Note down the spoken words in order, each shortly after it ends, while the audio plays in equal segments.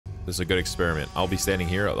This is a good experiment. I'll be standing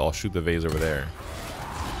here. I'll shoot the vase over there.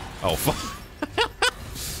 Oh, fuck.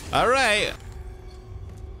 All right.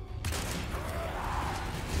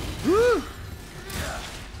 Woo.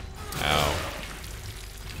 Ow.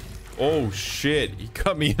 Oh, shit. He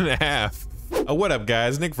cut me in half. What up,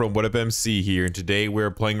 guys? Nick from WhatUpMC here, and today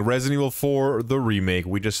we're playing Resident Evil 4, the remake.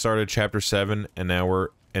 We just started Chapter 7, and now we're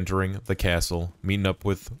entering the castle, meeting up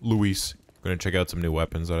with Luis. Gonna check out some new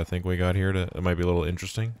weapons that I think we got here. That might be a little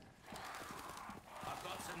interesting. I've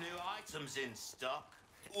got some new items in stock.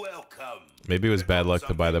 Welcome. Maybe it was bad luck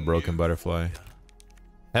to buy the broken butterfly.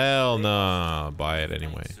 Hell nah, buy it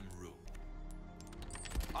anyway.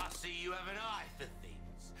 I see you have an eye for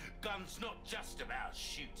things. Guns not just about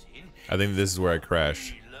shooting. I think this is where I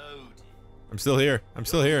crashed. I'm still here. I'm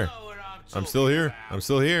still here. I'm still here. I'm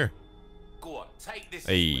still here. Go on, take this.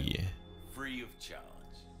 Hey. Free of charge.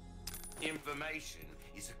 Information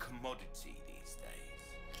is a commodity these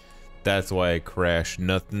days. That's why I crashed.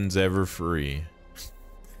 Nothing's ever free.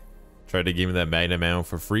 Tried to give me that magnum ammo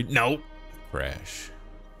for free. Nope. Crash.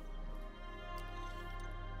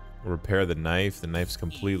 Repair the knife. The knife's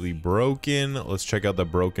completely broken. Let's check out the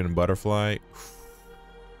broken butterfly.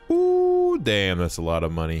 Ooh, damn, that's a lot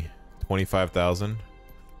of money. 25,000.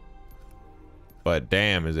 But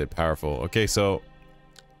damn, is it powerful. Okay, so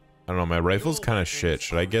I don't know, my rifle's kind of shit.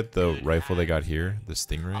 Should I get the rifle they got here? The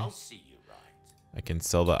Stingray? I'll see you right. I can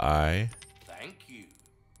sell the eye. Thank you.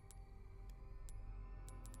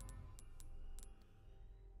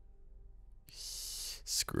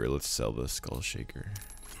 Screw it, let's sell the skull shaker.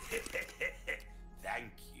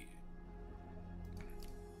 Thank you.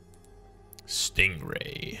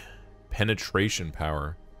 Stingray. Penetration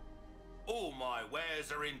power. All my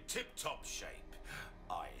wares are in tip-top shape,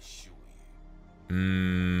 I assure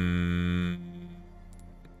you.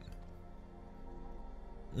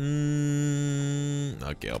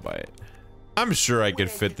 Okay, I'll buy it. I'm sure I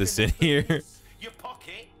could fit this in here. Your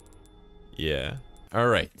pocket? Yeah. All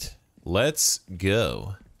right. Let's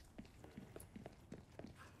go.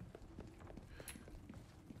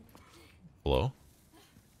 Hello?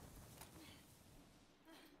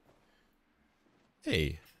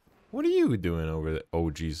 Hey, what are you doing over there?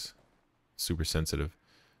 Oh, geez. Super sensitive.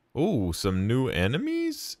 Oh, some new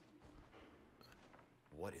enemies?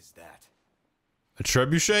 What is that? A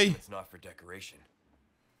trebuchet? It's not for decoration.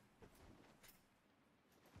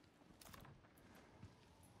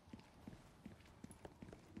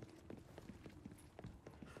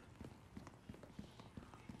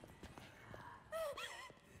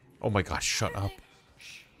 Oh my gosh, shut up.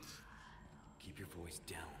 Keep your voice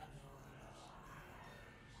down.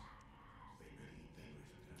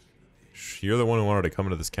 You're the one who wanted to come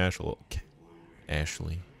into this castle,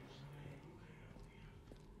 Ashley.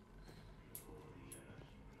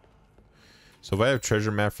 So if I have treasure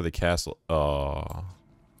map for the castle, oh,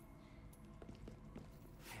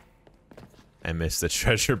 I missed the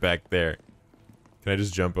treasure back there. Can I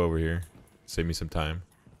just jump over here? Save me some time.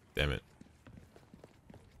 Damn it.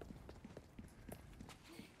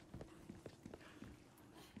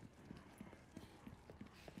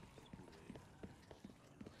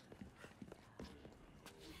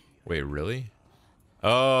 Wait, really?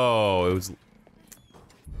 Oh, it was...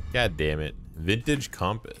 God damn it. Vintage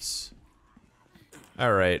compass.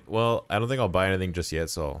 Alright, well, I don't think I'll buy anything just yet,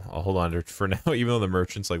 so I'll hold on to it for now, even though the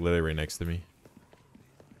merchant's like literally right next to me.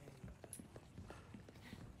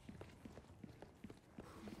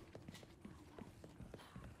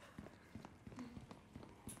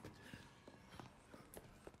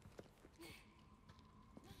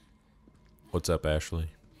 What's up,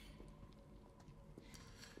 Ashley?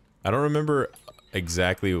 I don't remember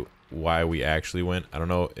exactly why we actually went. I don't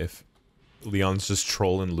know if Leon's just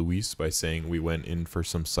trolling Luis by saying we went in for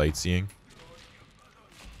some sightseeing.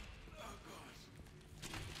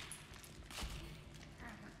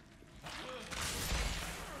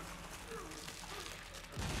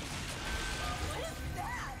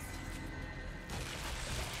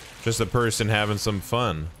 Just a person having some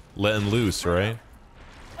fun, letting loose, right?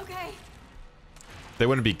 They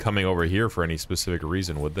wouldn't be coming over here for any specific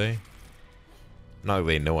reason, would they? Not like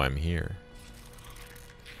they know I'm here.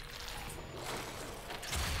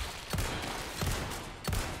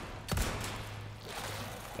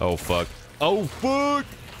 Oh, fuck. Oh, fuck!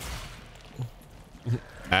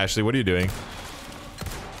 Ashley, what are you doing?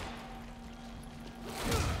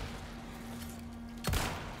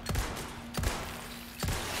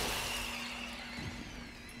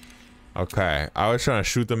 Okay, I was trying to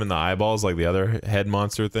shoot them in the eyeballs like the other head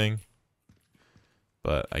monster thing.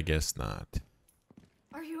 But I guess not.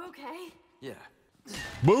 Are you okay? Yeah.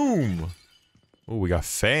 Boom! Oh, we got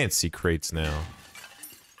fancy crates now.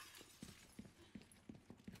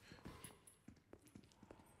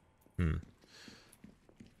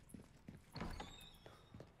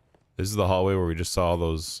 This is the hallway where we just saw all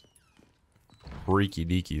those freaky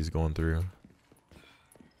deakies going through.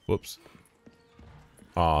 Whoops.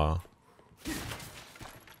 Aw.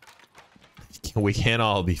 We can't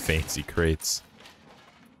all be fancy crates.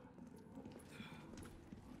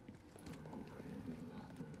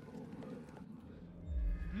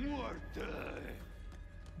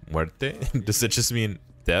 Muerte? Does it just mean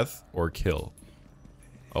death or kill?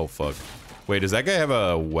 Oh fuck. Wait, does that guy have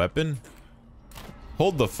a weapon?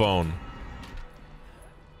 Hold the phone.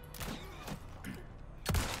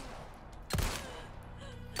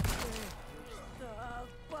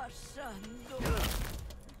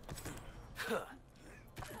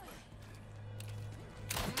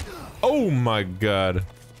 Oh my god.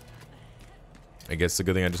 I guess it's a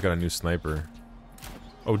good thing I just got a new sniper.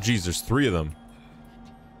 Oh geez, there's 3 of them.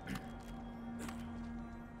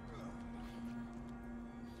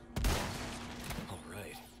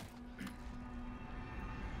 Alright.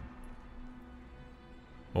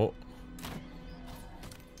 Oh.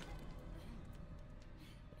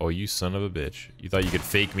 Oh, you son of a bitch. You thought you could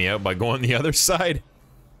fake me out by going the other side?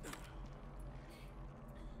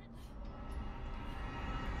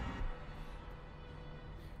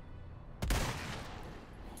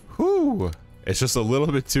 Whew. It's just a little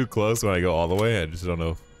bit too close when I go all the way. I just don't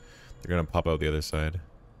know if they're gonna pop out the other side.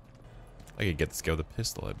 I could get this guy with a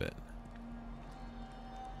pistol, I bet.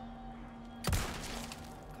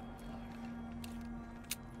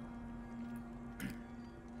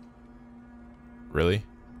 Really?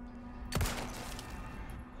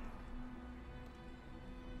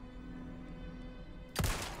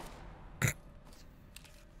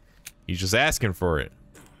 He's just asking for it.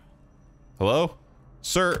 Hello?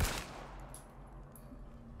 Sir?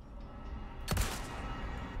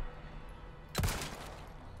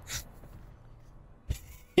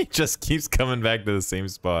 He just keeps coming back to the same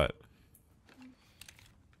spot.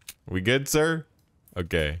 We good, sir?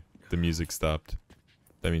 Okay. The music stopped.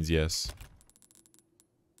 That means yes.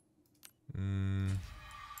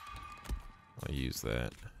 I'll use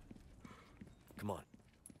that. Come on.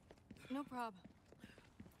 No problem.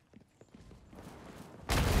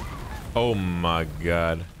 Oh my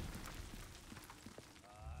god.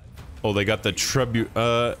 Oh, they got the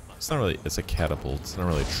it's not really, it's a catapult. It's not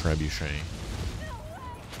really a trebuchet.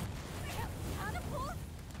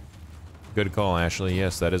 Good call, Ashley.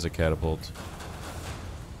 Yes, that is a catapult.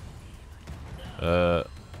 Oh.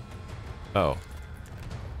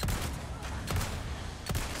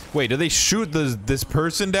 Wait, do they shoot this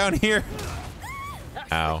person down here?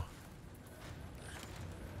 Ow.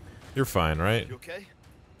 You're fine, right? You okay?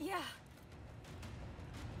 Yeah.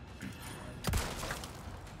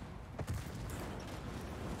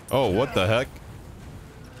 Oh, what the heck?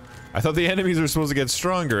 I thought the enemies were supposed to get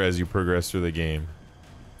stronger as you progress through the game.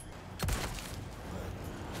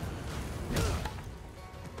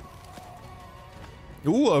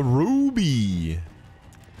 Ooh, a ruby.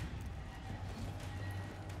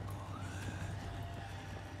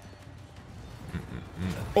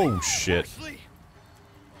 Oh, shit.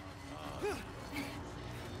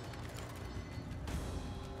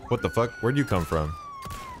 What the fuck? Where'd you come from?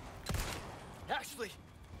 Ashley!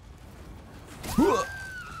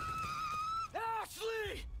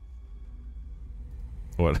 Ashley!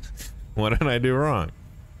 What? What did I do wrong?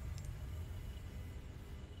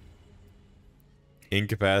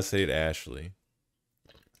 Incapacitate Ashley.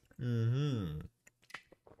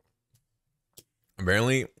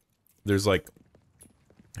 Apparently, there's like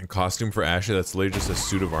a costume for Ashley that's literally just a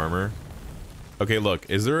suit of armor. Okay, look,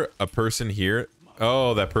 is there a person here?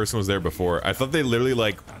 Oh, that person was there before. I thought they literally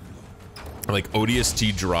like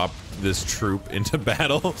ODST dropped this troop into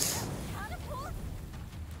battle.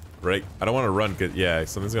 Right? I don't want to run because, yeah,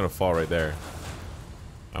 something's gonna fall right there.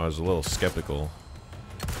 I was a little skeptical.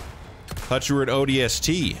 Thought you were an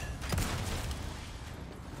ODST.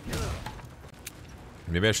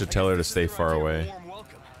 Maybe I should tell her to stay far away.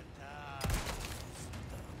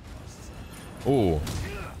 Ooh.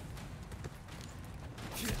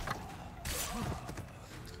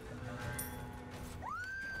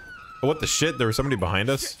 Oh, what the shit? There was somebody behind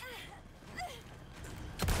us?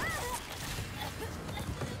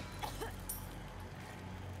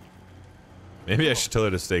 Maybe I should tell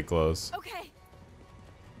her to stay close. Okay.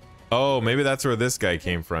 Oh, maybe that's where this guy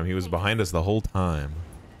came from. He was behind us the whole time.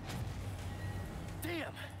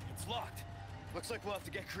 Damn, it's locked. Looks like we'll have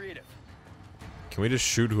to get creative. Can we just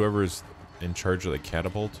shoot whoever's in charge of the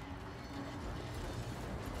catapult?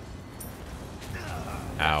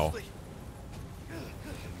 Ow.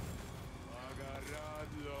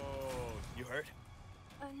 You hurt?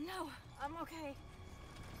 No, I'm okay.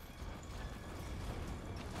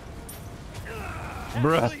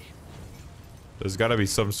 Bruh. Ashley! There's gotta be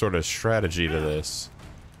some sort of strategy to this.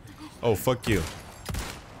 Oh, fuck you.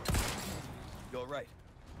 You all right?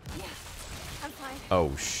 Yeah, I'm fine.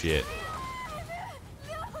 Oh, shit.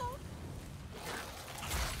 No!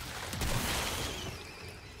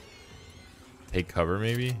 Take cover,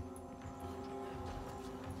 maybe?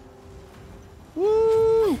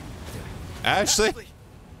 Woo! Ashley!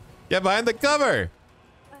 Get behind the cover!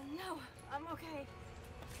 No, I'm okay.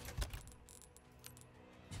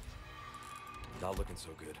 Not looking so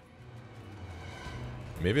good.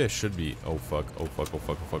 Maybe I should be... Oh, fuck. Oh, fuck. Oh,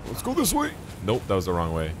 fuck. Oh, fuck. Let's go this way! Nope, that was the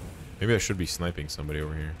wrong way. Maybe I should be sniping somebody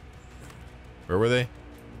over here. Where were they?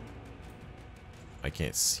 I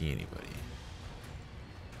can't see anybody.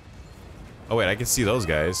 Oh, wait. I can see those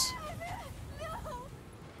guys.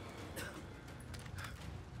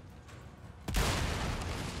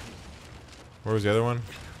 Where was the other one?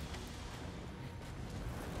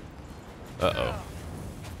 Uh-oh.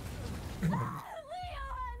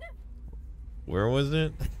 Where was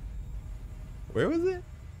it? Where was it?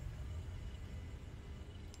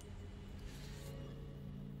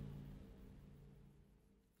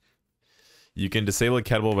 You can disable a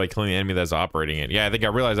catapult by killing the enemy that's operating it. Yeah, I think I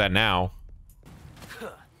realize that now.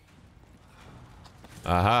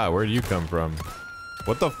 Aha, where do you come from?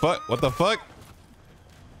 What the fuck? What the fuck?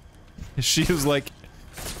 She was like...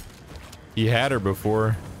 He had her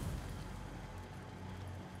before.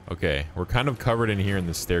 Okay, we're kind of covered in here in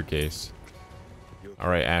the staircase.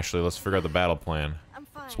 Alright, Ashley, let's figure out the battle plan. I'm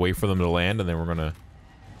fine. Let's wait for them to land and then we're gonna...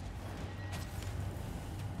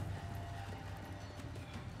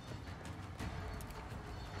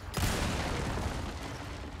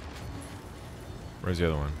 Where's the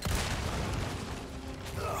other one?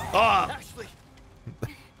 Ah! Ashley!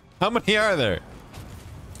 How many are there?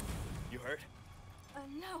 You hurt?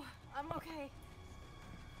 No, I'm okay.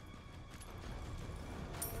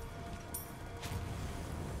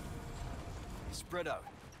 Spread out.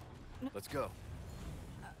 Let's go.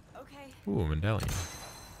 Okay, Ooh, a medallion.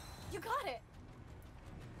 you got it.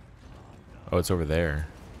 Oh, it's over there.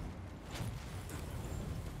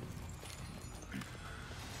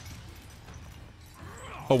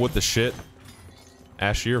 Oh, what the shit?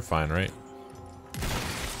 Ash, you're fine, right?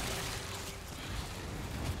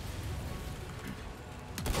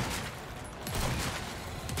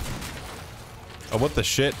 Oh, what the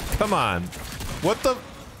shit? Come on. What the...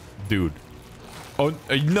 Dude. Oh,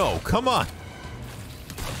 no, come on.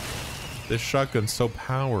 This shotgun's so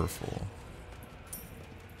powerful.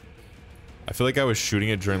 I feel like I was shooting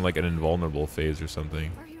it during like an invulnerable phase or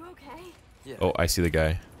something. Are you okay? Yeah. Oh, I see the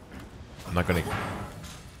guy. I'm not gonna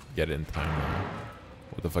get it in time now.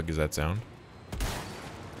 What the fuck is that sound?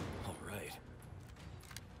 All right.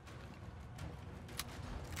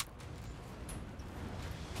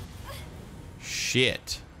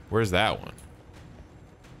 Shit. Where's that one?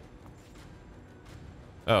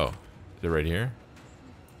 Oh, is it right here?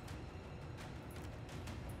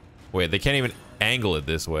 Wait, they can't even angle it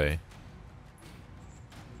this way.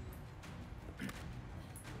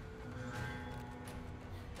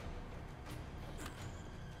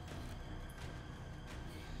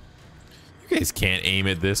 You guys can't aim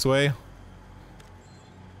it this way.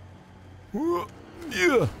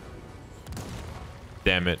 Yeah.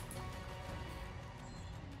 Damn it.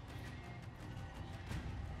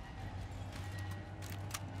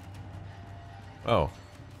 Oh.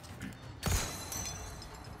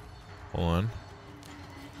 Hold on.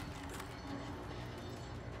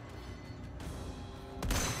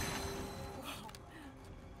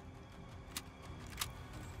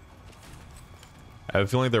 I have a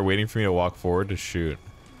feeling like they're waiting for me to walk forward to shoot.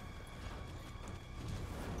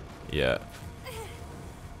 Yeah.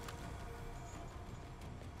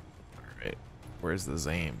 Alright. Where's the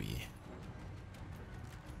zombie?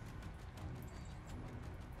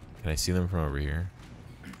 Can I see them from over here?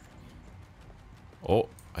 Oh,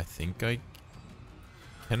 I think I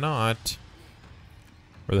cannot.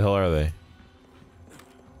 Where the hell are they?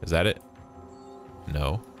 Is that it?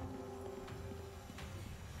 No.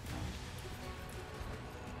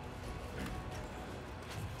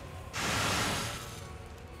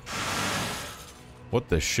 What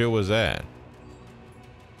the shit was that?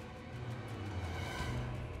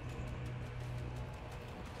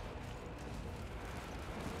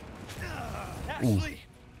 Ashley!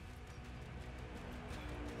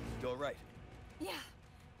 You all right? Yeah,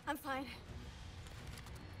 I'm fine.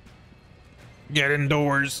 Get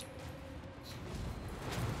indoors.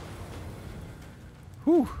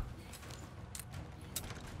 Whew.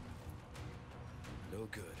 No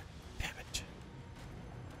good. Damn it.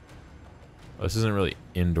 Oh, this isn't really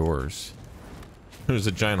indoors. There's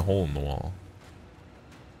a giant hole in the wall.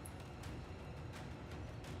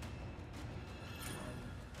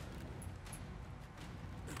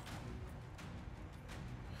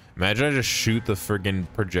 Imagine I just shoot the friggin'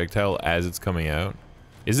 projectile as it's coming out.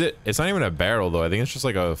 Is it? It's not even a barrel though. I think it's just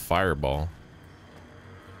like a fireball.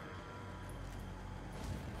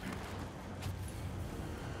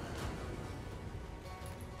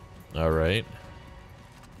 All right.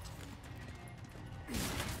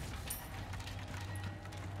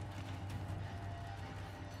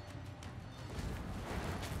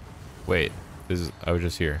 Wait, this is, I was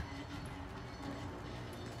just here.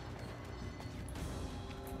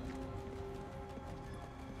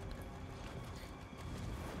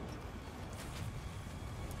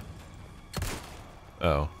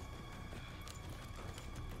 Oh.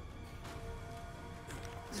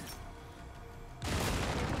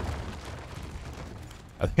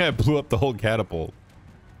 I think I blew up the whole catapult.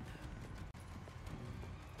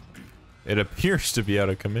 It appears to be out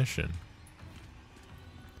of commission.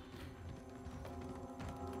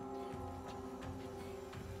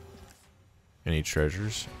 Any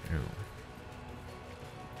treasures?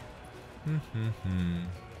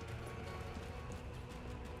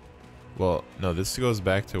 Well, no, this goes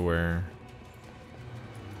back to where...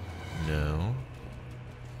 No.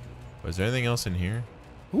 Was there anything else in here?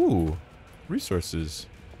 Ooh, resources.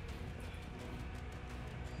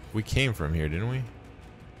 We came from here, didn't we?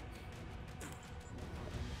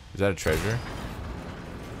 Is that a treasure?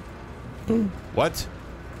 What?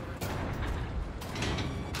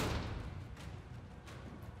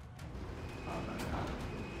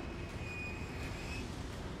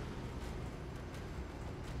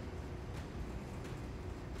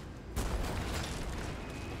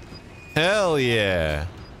 Hell yeah.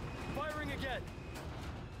 Firing again.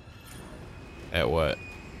 At what?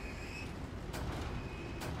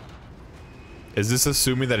 Is this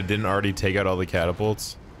assuming that it didn't already take out all the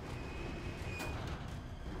catapults?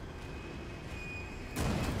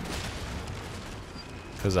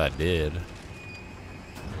 Because I did.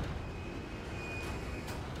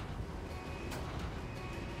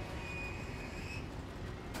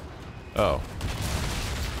 Oh.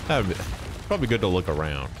 That'd be probably good to look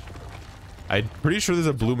around. I'm pretty sure there's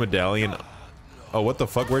a blue medallion. Oh, what the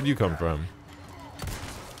fuck? Where'd you come from?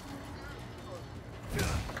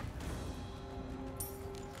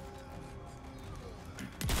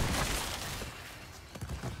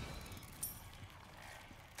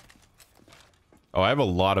 Oh, I have a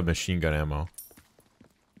lot of machine gun ammo.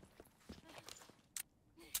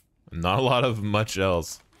 Not a lot of much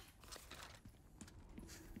else.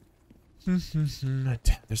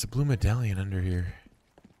 There's a blue medallion under here.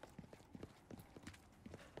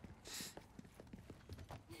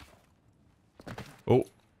 Oh.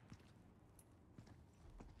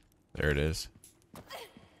 There it is.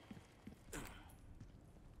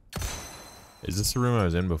 Is this the room I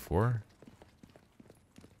was in before?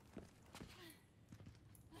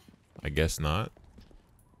 I guess not.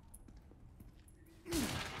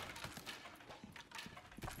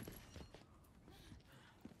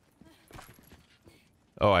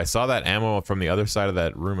 Oh, I saw that ammo from the other side of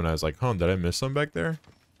that room and I was like, huh, did I miss some back there?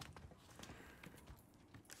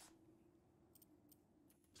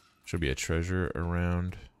 Should be a treasure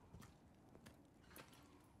around.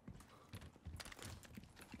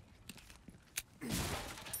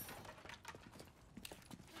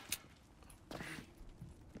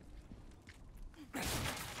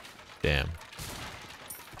 Damn.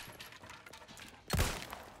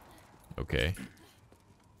 Okay.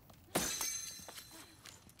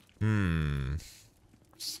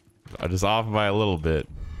 I just off by a little bit.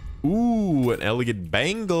 Ooh, an elegant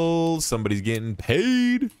bangle. Somebody's getting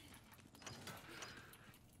paid.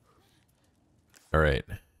 All right.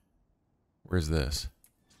 Where's this?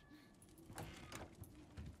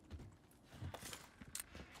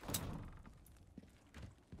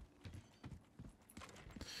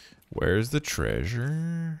 Where's the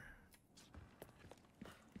treasure?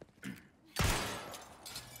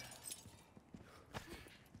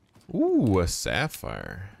 Ooh, a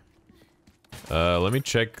sapphire. Let me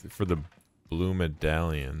check for the blue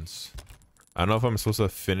medallions. I don't know if I'm supposed to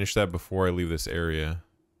finish that before I leave this area.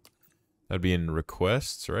 That'd be in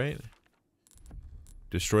requests, right?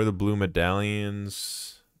 Destroy the blue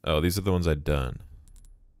medallions. Oh, these are the ones I've done.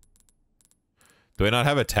 Do I not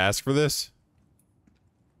have a task for this?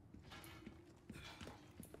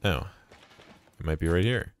 Oh. It might be right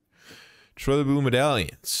here. Destroy the blue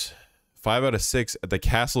medallions. 5 out of 6 at the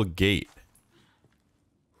castle gate.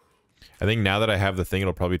 I think now that I have the thing,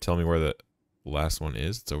 it'll probably tell me where the last one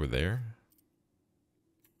is. It's over there.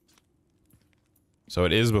 So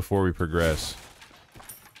it is before we progress.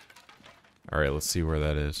 Alright, let's see where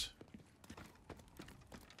that is.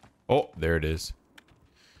 Oh, there it is.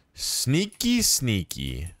 Sneaky,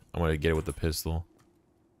 sneaky. I'm gonna get it with the pistol.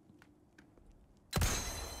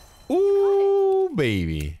 Ooh,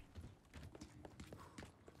 baby.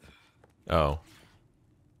 Oh.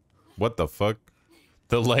 What the fuck?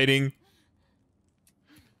 The lighting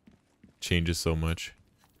changes so much.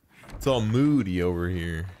 It's all moody over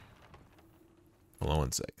here. Hold on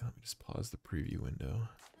one sec. Let me just pause the preview window.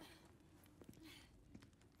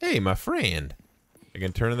 Hey, my friend. I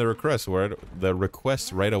can turn in the request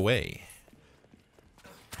right away.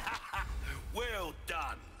 Well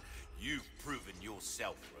done. You've proven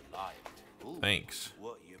yourself reliable. Ooh, Thanks.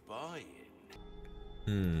 What you buying?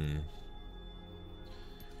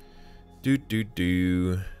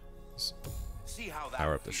 Do. See how that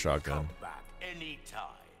Power up the feels. shotgun. Come back anytime.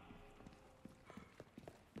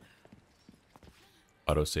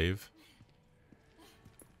 Autosave.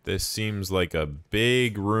 This seems like a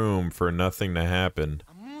big room for nothing to happen.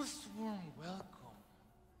 A most warm welcome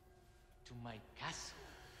to my castle.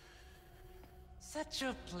 Such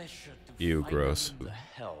a pleasure to Ew, find gross. Who the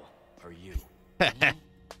hell are you? Me?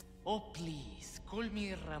 Oh, please, call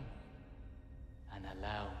me Ramon. And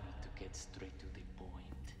allow me to get straight to the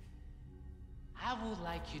point. I would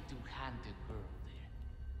like you to hand the girl there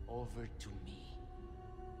over to me.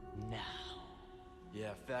 Now.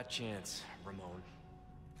 Yeah, fat chance, Ramon.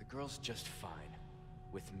 The girl's just fine.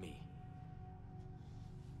 With me.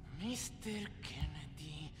 Mr.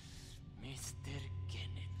 Kennedy, Mr.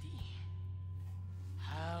 Kennedy.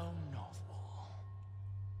 How novel.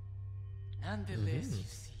 Nonetheless, you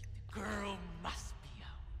see, the girl must be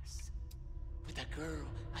ours. With a girl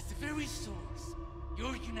as the very source,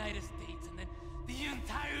 your United States and then the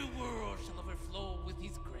entire world shall overflow with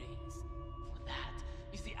his grace. For that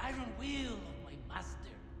is the iron will of my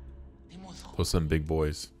master, the most Those some big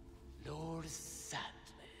boys. Lord Sadler.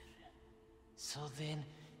 So then,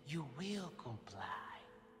 you will comply.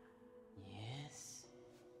 Yes?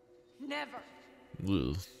 Never.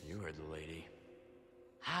 Ugh. You heard the lady.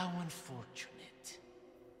 How unfortunate.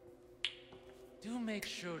 Do make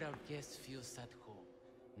sure our guest feels at home,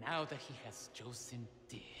 now that he has chosen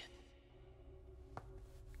death.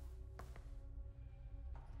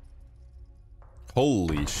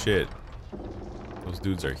 Holy shit. Those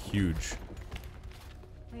dudes are huge.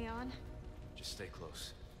 Leon? Just stay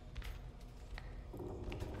close.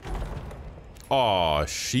 Aw,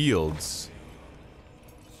 shields.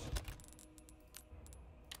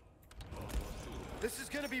 This is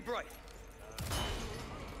gonna be bright.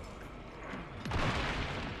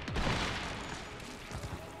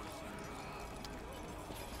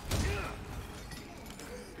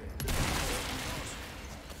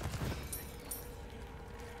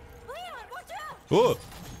 Leon, watch out! Oh!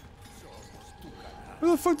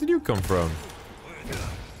 Where the fuck did you come from?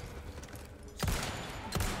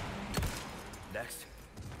 Next.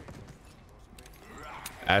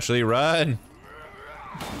 Ashley, run!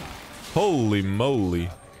 Holy moly.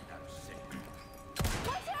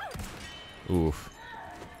 Watch out! Oof.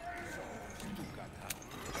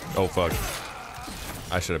 Oh fuck.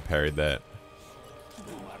 I should have parried that.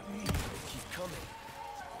 Keep coming.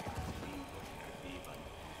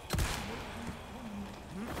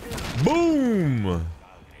 Boom!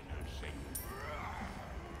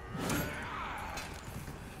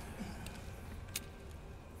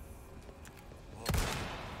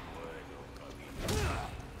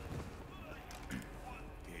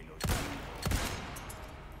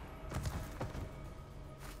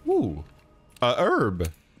 Ooh. A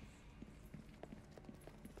herb.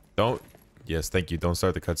 Don't. Yes, thank you. Don't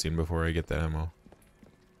start the cutscene before I get that ammo.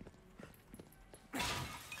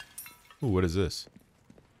 Ooh, what is this?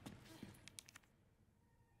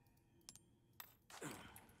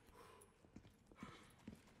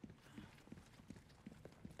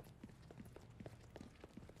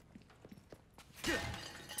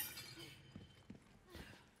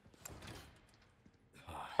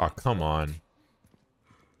 Oh, come on.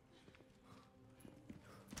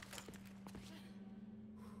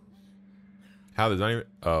 How? There's not even...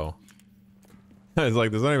 Oh. It's like,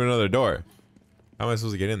 there's not even another door. How am I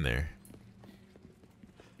supposed to get in there?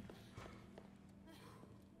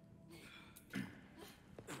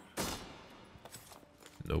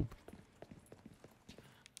 Nope.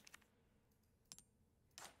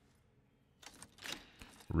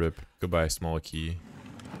 Rip. Goodbye, small key.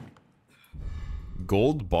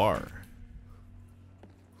 Gold bar.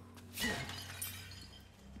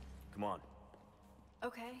 Come on.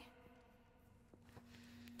 Okay.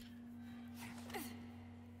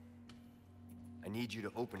 I need you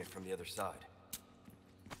to open it from the other side.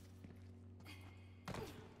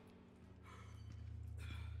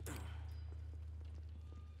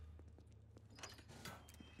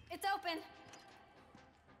 It's open.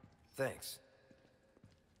 Thanks.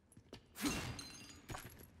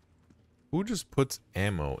 Who just puts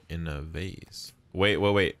ammo in a vase? Wait,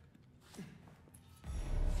 wait, wait.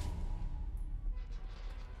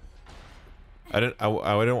 I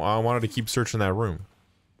wanted to keep searching that room.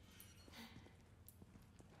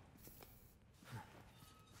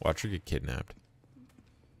 Watch her get kidnapped.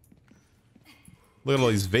 Look at all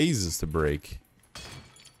these vases to break.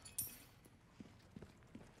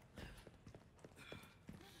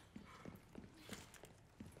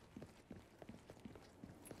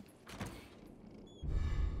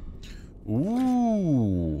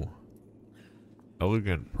 Ooh.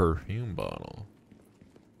 Elegant perfume bottle.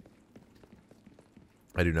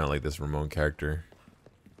 I do not like this Ramon character.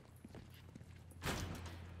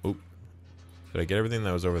 Oop. Did I get everything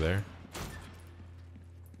that was over there?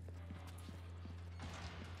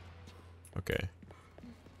 Okay.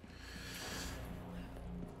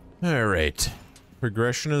 Alright.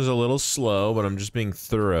 Progression is a little slow, but I'm just being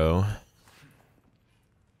thorough.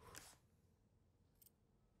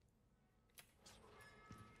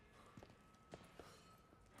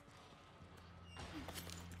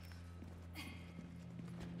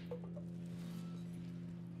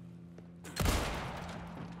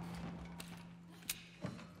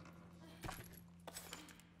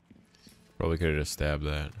 Probably could have just stabbed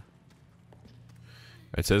that.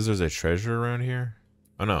 It says there's a treasure around here.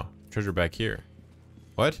 Oh no, treasure back here.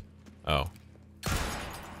 What? Oh.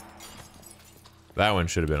 That one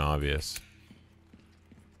should have been obvious.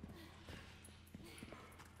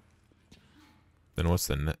 Then what's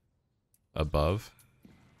the net above?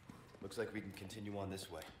 Looks like we can continue on this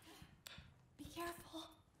way. Be careful.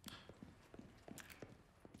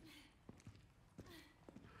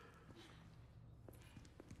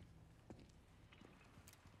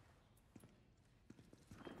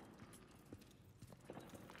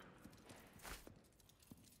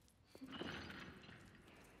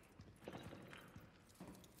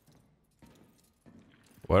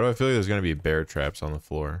 Why do I feel like there's gonna be bear traps on the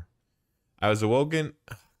floor? I was awoken.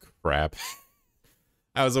 Crap.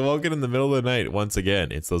 I was awoken in the middle of the night once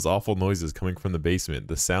again. It's those awful noises coming from the basement,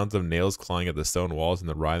 the sounds of nails clawing at the stone walls, and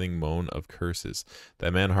the writhing moan of curses.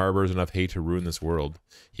 That man harbors enough hate to ruin this world.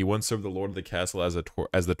 He once served the lord of the castle as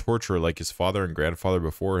the torturer, like his father and grandfather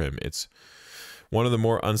before him. It's one of the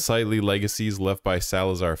more unsightly legacies left by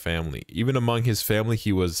Salazar family. Even among his family,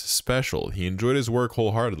 he was special. He enjoyed his work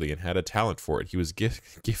wholeheartedly and had a talent for it. He was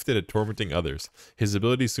gifted at tormenting others. His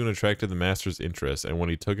ability soon attracted the master's interest, and when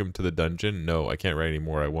he took him to the dungeon, no, I can't write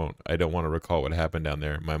anymore, I won't. I don't want to recall what happened down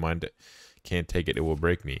there. My mind can't take it, it will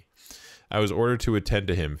break me. I was ordered to attend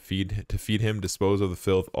to him, feed him, dispose of the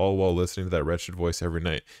filth, all while listening to that wretched voice every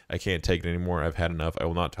night. I can't take it anymore. I've had enough. I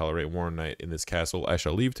will not tolerate one night in this castle. I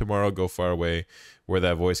shall leave tomorrow, go far away, where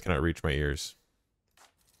that voice cannot reach my ears.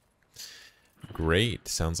 Great.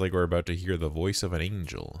 Sounds like we're about to hear the voice of an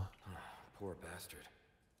angel. Poor bastard.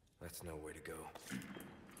 That's no way to go.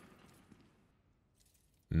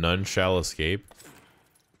 None shall escape.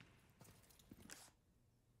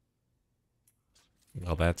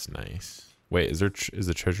 Well, that's nice. Wait, is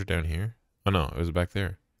the treasure down here? Oh no, it was back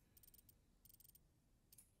there.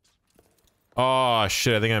 Oh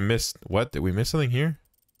shit, I think I missed. What? Did we miss something here?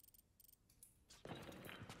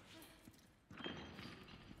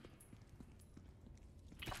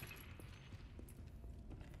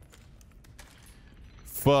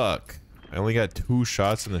 Fuck. I only got 2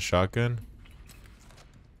 shots in the shotgun.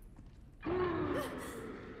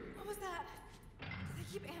 What was that? Do they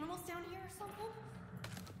keep animals down here or something?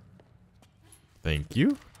 Thank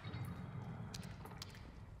you.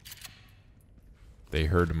 They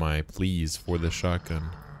heard my pleas for the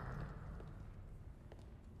shotgun.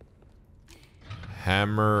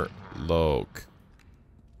 Hammer Loke.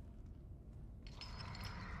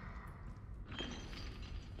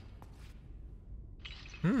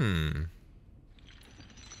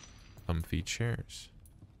 Comfy chairs.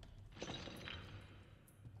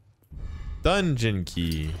 Dungeon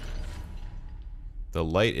key. The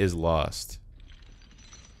light is lost.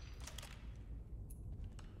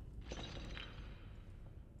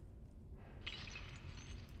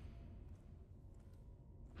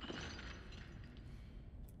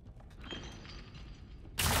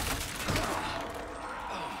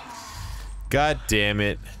 God damn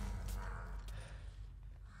it.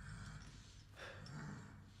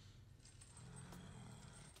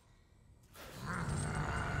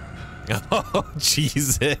 Oh,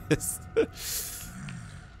 Jesus.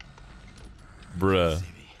 Bruh.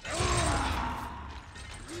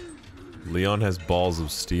 Leon has balls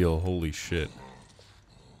of steel. Holy shit.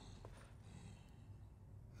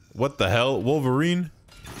 What the hell? Wolverine?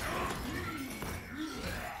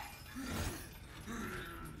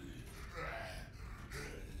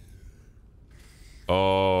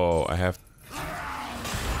 Oh, I have...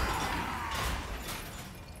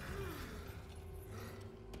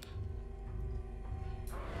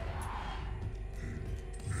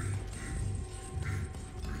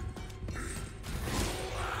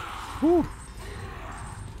 Whew.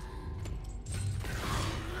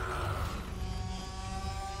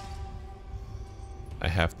 I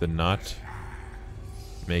have to not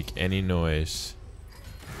make any noise.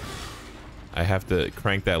 I have to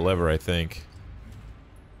crank that lever, I think.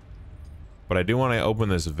 But I do want to open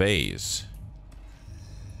this vase.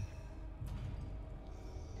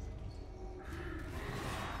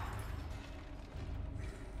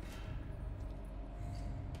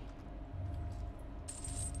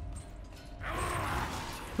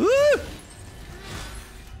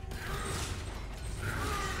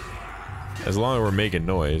 As long as we're making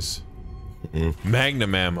noise.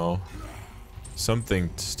 Magnum ammo. Something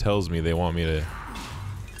tells me they want me to...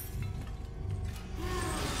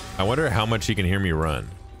 I wonder how much he can hear me run.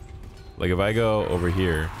 Like if I go over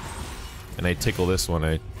here and I tickle this one,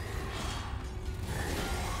 I...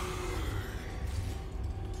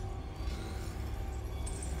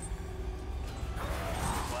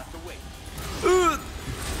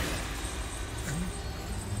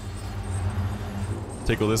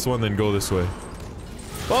 Tickle this one, then go this way.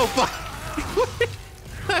 Oh, fuck!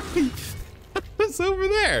 What's over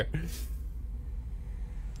there?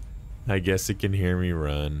 I guess it can hear me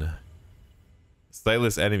run.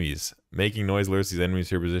 Sightless enemies. Making noise alerts these enemies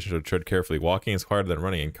to your position, so tread carefully. Walking is quieter than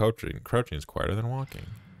running, and crouching is quieter than walking.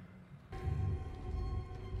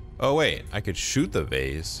 Oh, wait. I could shoot the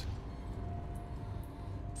vase.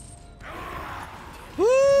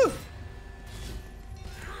 Woo!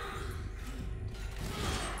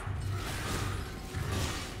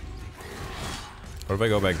 What if I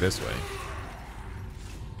go back this way?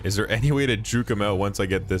 Is there any way to juke him out once I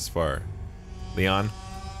get this far? Leon?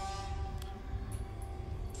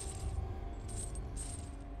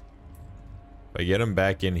 If I get him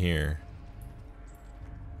back in here.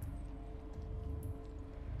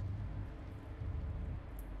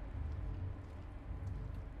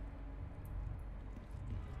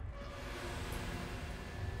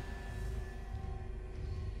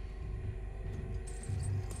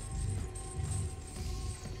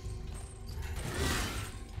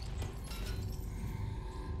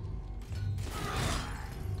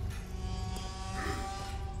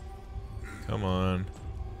 Come on.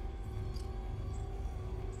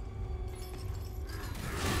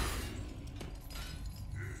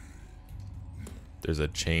 There's a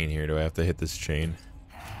chain here. Do I have to hit this chain?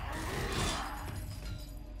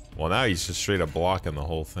 Well, now he's just straight up blocking the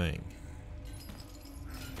whole thing.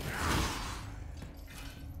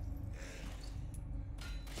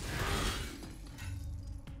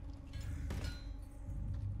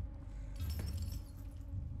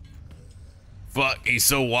 Fuck, he's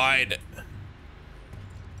so wide.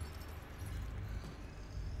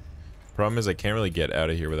 Problem is I can't really get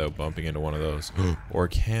out of here without bumping into one of those. Or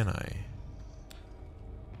can I?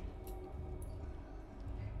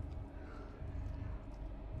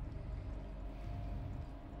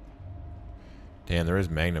 Damn, there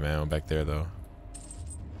is magnum ammo back there though.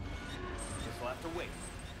 Guess we'll have to wait.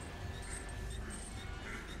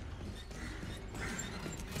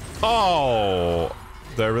 Oh!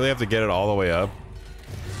 Do I really have to get it all the way up?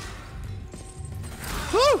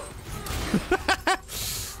 Woo!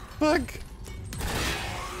 Fuck.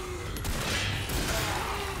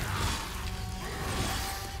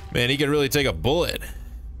 Man, he can really take a bullet.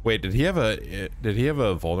 Wait, did he have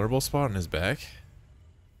a vulnerable spot on his back?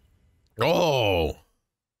 Oh!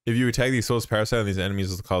 If you attack the exposed parasite on these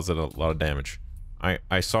enemies, it'll cause it a lot of damage.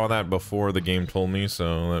 I saw that before the game told me,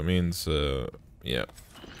 so that means yeah.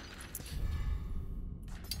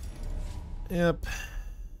 Yep.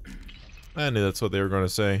 I knew that's what they were going to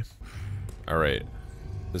say. Alright.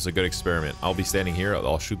 This is a good experiment. I'll be standing here.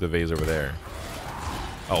 I'll shoot the vase over there.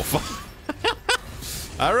 Oh, fuck.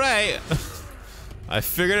 Alright. I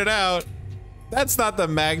figured it out. That's not the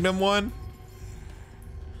Magnum one.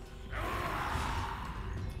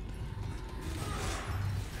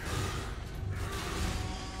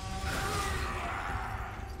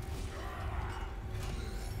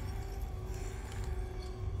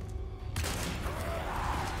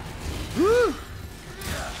 Woo!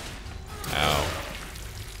 Ow.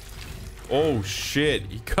 Oh shit,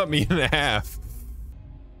 he cut me in half.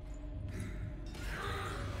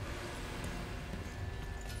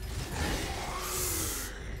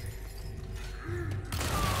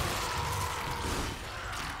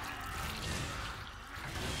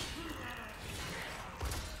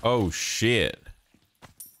 Oh shit.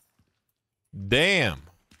 Damn.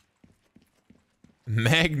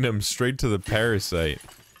 Magnum straight to the parasite.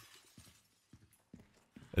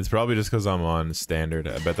 It's probably just because I'm on standard.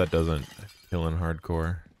 I bet that doesn't kill in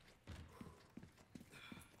hardcore.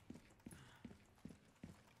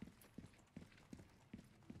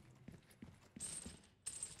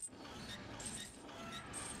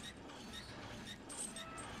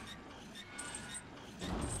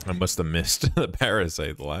 I must have missed the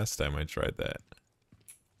parasite the last time I tried that.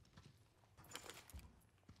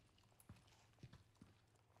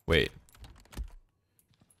 Wait.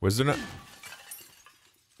 Was there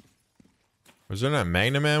not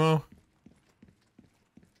Magnum ammo?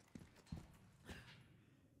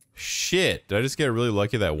 Shit. Did I just get really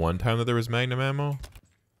lucky that one time that there was Magnum ammo?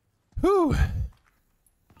 Whew.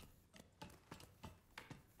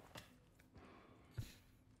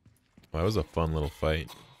 That was a fun little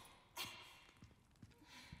fight.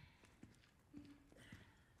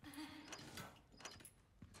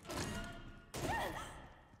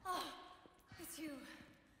 It's you.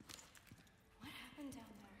 What happened down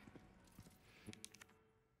there?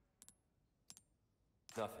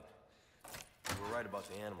 Nothing. You were right about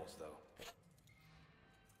the animals, though.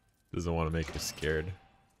 Doesn't want to make us scared.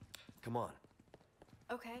 Come on.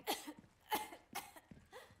 Okay.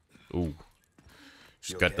 Ooh.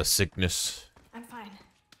 She's You got okay? the sickness. I'm fine.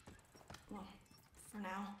 Well, for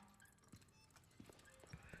now.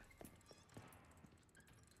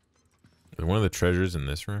 Is one of the treasures in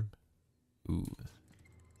this room? Ooh.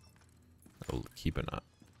 I'll keep an eye.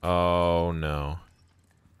 Oh no.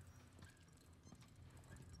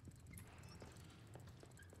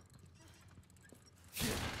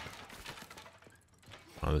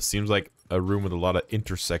 Oh, this seems like a room with a lot of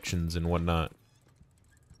intersections and whatnot.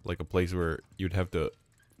 Like a place where you'd have to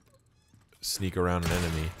sneak around an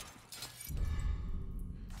enemy.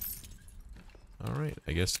 Alright,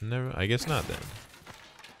 I guess not then.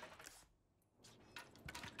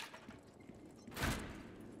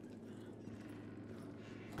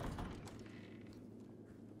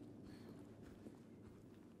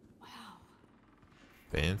 Wow.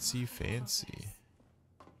 Fancy, fancy.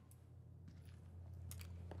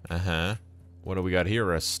 Uh-huh. What do we got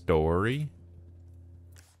here? A story?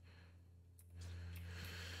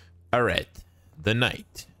 Alright. The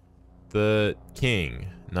knight. The king.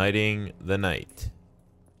 Knighting the knight.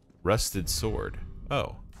 Rusted sword.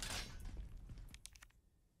 Oh.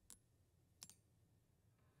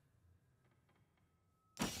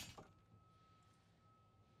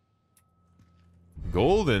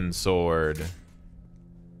 Golden sword.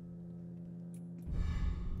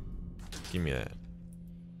 Give me that.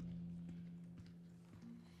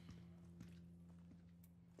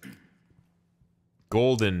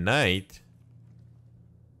 Golden Knight?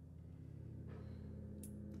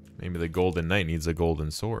 Maybe the Golden Knight needs a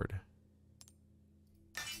golden sword.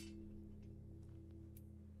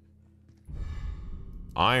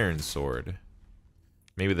 Iron sword.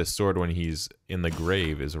 Maybe the sword when he's in the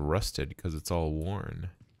grave is rusted because it's all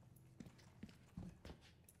worn.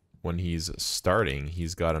 When he's starting,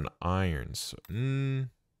 he's got an iron sword.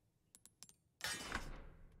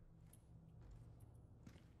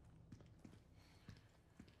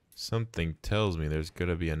 Something tells me there's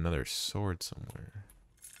gonna be another sword somewhere.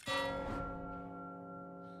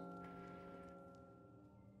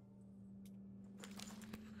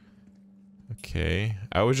 Okay.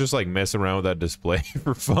 I was just like messing around with that display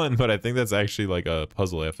for fun, but I think that's actually like a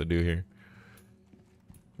puzzle I have to do here.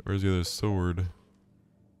 Where's the other sword?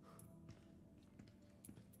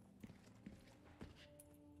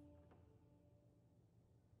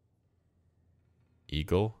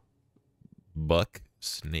 Eagle? Buck?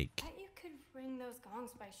 Snake. Bet you could ring those gongs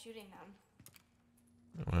by shooting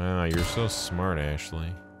them. Wow, you're so smart,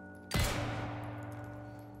 Ashley.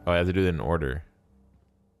 Oh, I have to do it in order.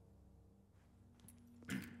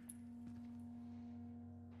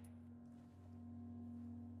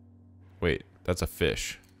 Wait, that's a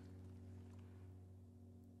fish.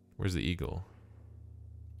 Where's the eagle?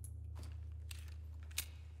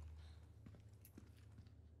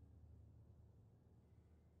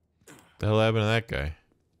 The hell happened to that guy?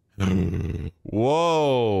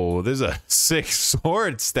 Whoa, there's a sick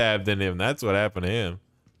sword stabbed in him. That's what happened to him.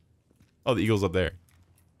 Oh, the eagle's up there.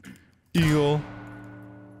 Eagle.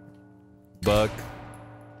 Buck.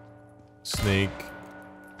 Snake.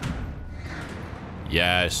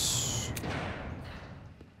 Yes.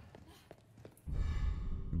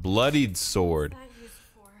 Bloodied sword. What's that used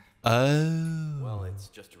for? Oh. Well, it's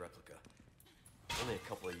just a replica. Only a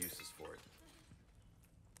couple of uses for it.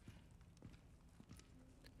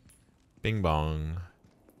 Bing bong.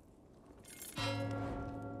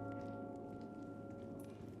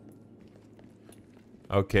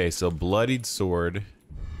 Okay, so bloodied sword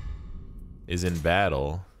is in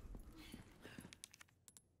battle.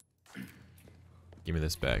 Give me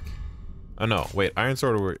this back. Oh no, wait, iron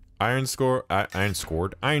sword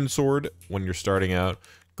when you're starting out,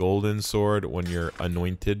 golden sword when you're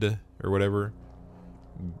anointed or whatever.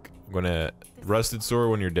 Rusted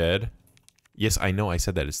sword when you're dead. Yes, I know I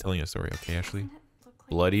said that. It's telling a story. Okay, Ashley.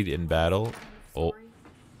 Bloodied in battle. Oh.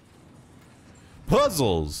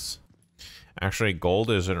 Puzzles! Actually,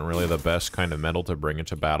 gold isn't really the best kind of metal to bring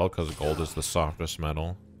into battle because gold is the softest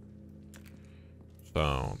metal.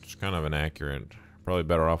 So, it's kind of inaccurate. Probably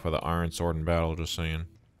better off with an iron sword in battle, just saying.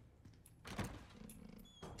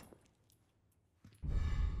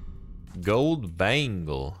 Gold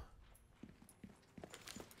bangle.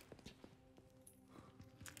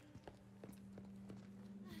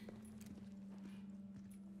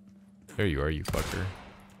 There you are, you fucker.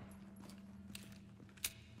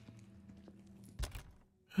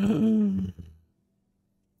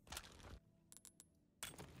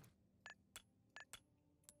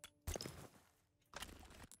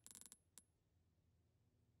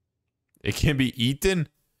 It can be eaten?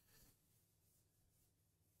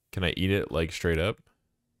 Can I eat it like straight up?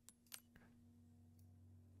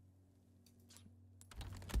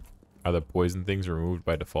 Are the poison things removed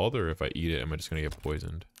by default, or if I eat it, am I just gonna get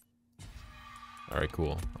poisoned? Alright,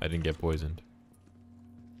 cool. I didn't get poisoned.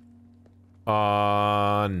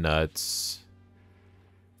 Aw, nuts.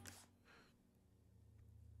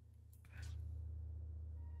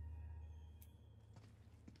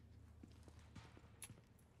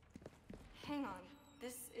 Hang on.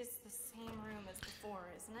 This is the same room as before,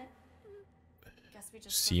 isn't it? Guess we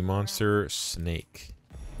just Sea monster, snake.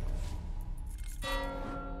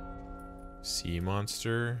 Sea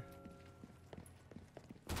monster.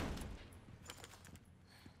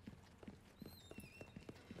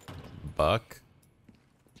 Buck.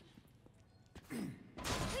 Leon,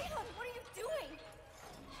 what are you doing?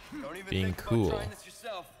 Don't even Being think cool. about trying this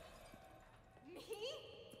yourself. Me?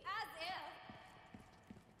 As if.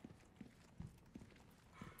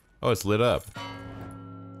 Oh, it's lit up. Leon,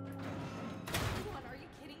 are you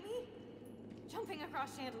kidding me? Jumping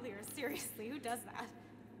across chandeliers, seriously, who does that?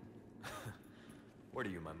 What are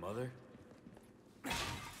you, my mother?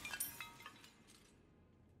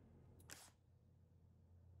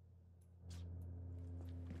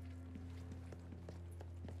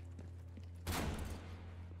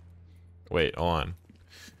 Wait, on.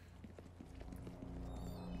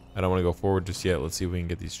 I don't want to go forward just yet. Let's see if we can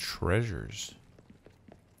get these treasures.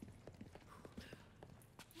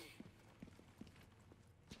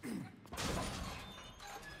 Hey,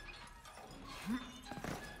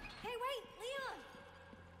 wait, Leon!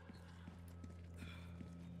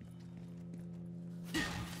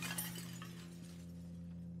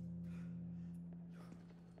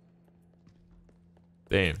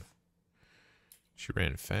 Damn. She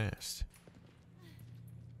ran fast.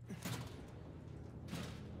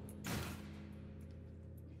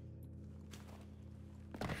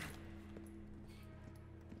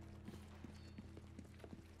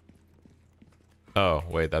 Oh,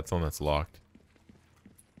 wait, that's the one that's locked.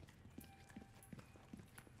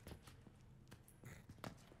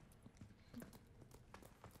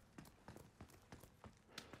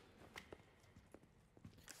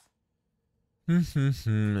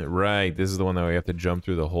 Right, this is the one that we have to jump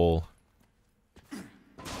through the hole.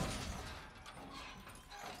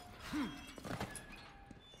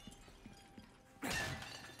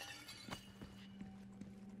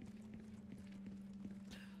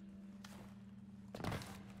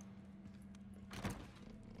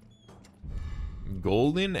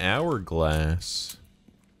 Golden hourglass.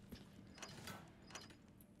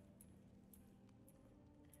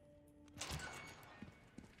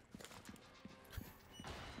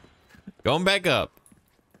 Going back up.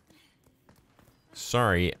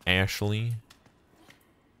 Sorry, Ashley.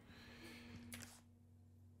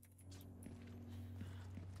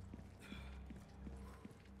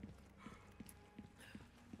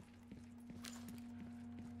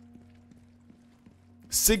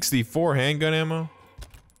 $64 handgun ammo?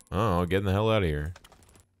 Oh, getting the hell out of here.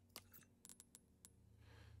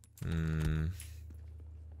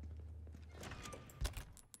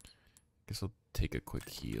 Guess I'll take a quick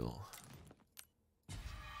heal.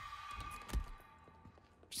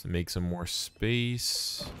 Just to make some more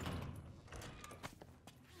space.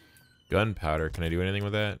 Gunpowder, can I do anything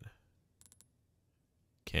with that?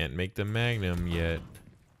 Can't make the magnum yet.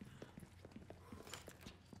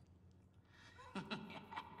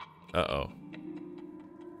 Uh-oh.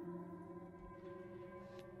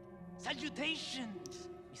 Salutations,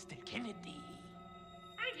 Mr. Kennedy.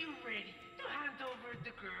 Are you ready to hand over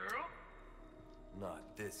with the girl? Not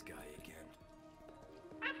this guy again.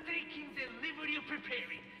 I'm taking the liberty of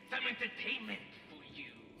preparing some entertainment for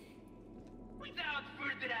you. Without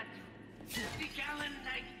further ado, the gallant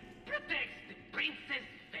knight protects the princess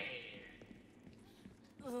fair.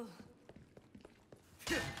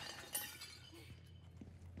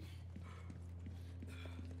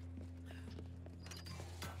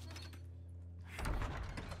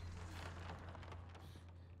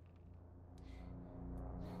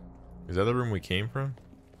 Is that the room we came from?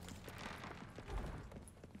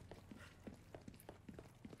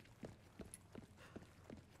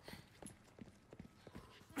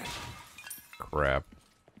 Crap.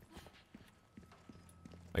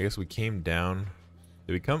 I guess we came down.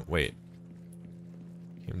 Did we come? Wait.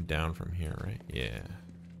 Came down from here, right? Yeah.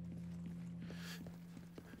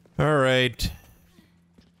 Alright.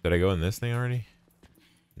 Did I go in this thing already?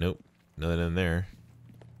 Nope. Nothing in there.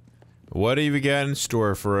 What have you got in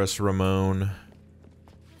store for us, Ramon?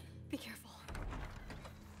 Be careful.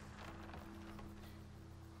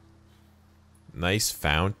 Nice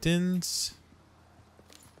fountains?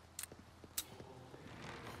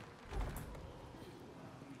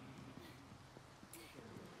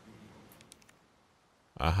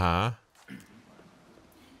 Uh-huh.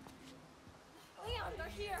 Leon, they're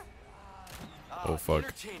here. Oh, fuck.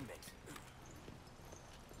 Entertainment.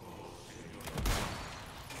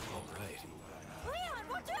 All right. Leon,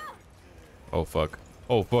 watch out! Oh, fuck.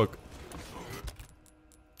 Oh, fuck.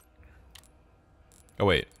 Oh,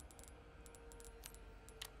 wait.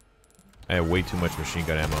 I have way too much machine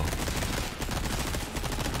gun ammo.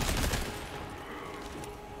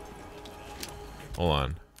 Hold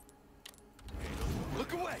on.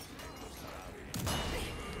 Look away.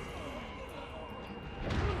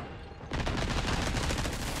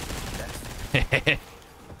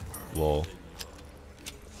 Lol.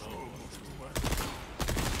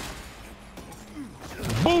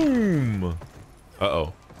 Boom!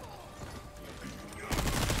 Uh-oh.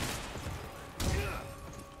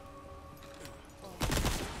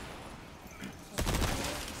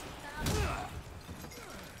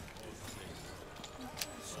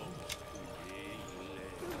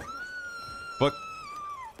 Fuck.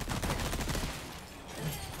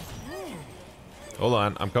 Hold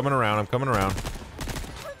on, I'm coming around, I'm coming around.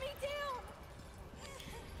 Put me down!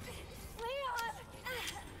 Leon!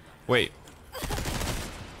 Wait.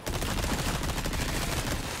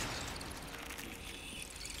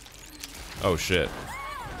 Oh shit.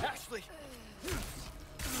 Ashley.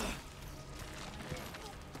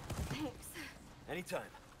 Thanks. Anytime.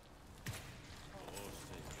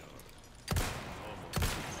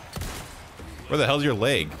 Where the hell's your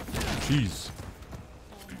leg? Jeez.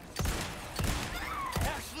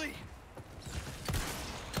 Ashley.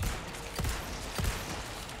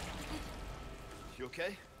 You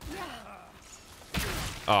okay?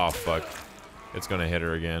 Oh fuck. It's gonna hit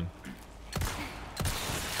her again.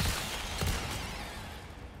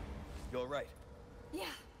 You all right? Yeah,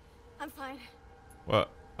 I'm fine. What?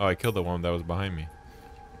 Oh, I killed the one that was behind me.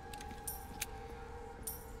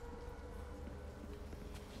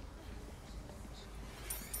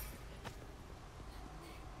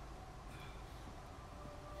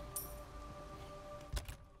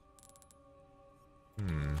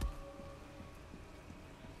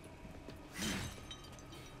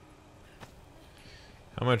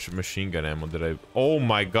 How much machine gun ammo did I... Oh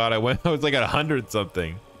my god, I was like at 100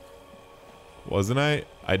 something. Wasn't I?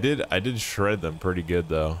 I did shred them pretty good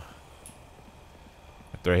though.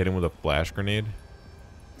 After I hit him with a flash grenade.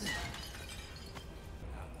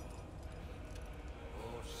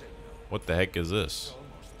 What the heck is this?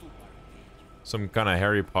 Some kind of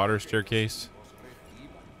Harry Potter staircase?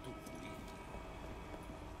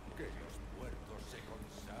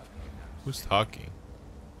 Who's talking?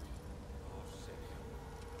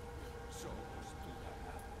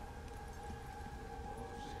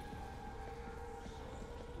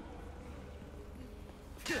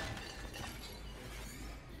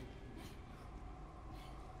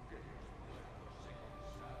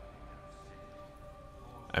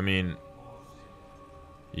 I mean,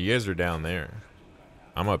 you guys are down there.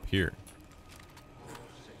 I'm up here.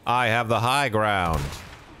 I have the high ground.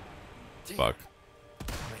 Fuck.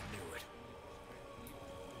 I knew it.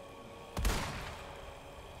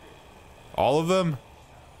 All of them?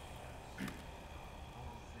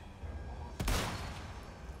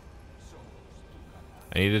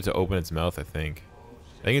 I need it to open its mouth, I think.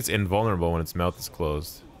 I think it's invulnerable when its mouth is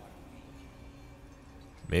closed.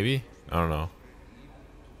 Maybe? I don't know.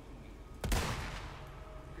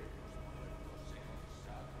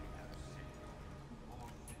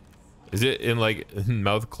 Is it in like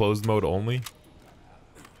mouth closed mode only?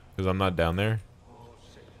 Because I'm not down there.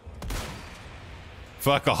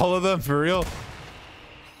 Fuck all of them, for real?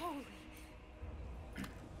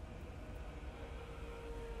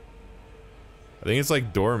 I think it's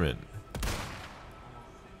like dormant.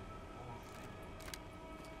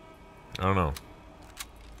 I don't know.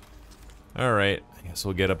 Alright, I guess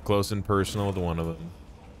we'll get up close and personal with one of them.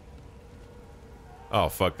 Oh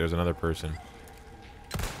fuck, there's another person.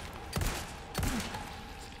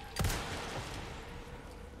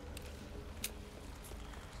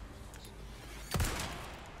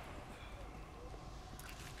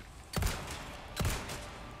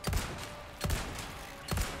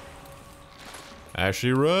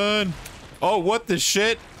 Ashley, run! Oh, what the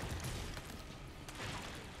shit?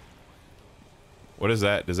 What is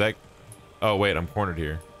that? Does that... Oh, wait, I'm cornered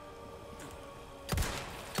here.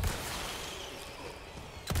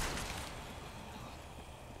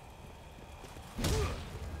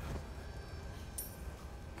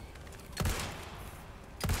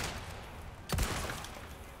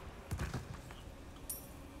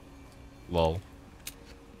 Lol.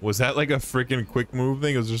 Was that like a freaking quick move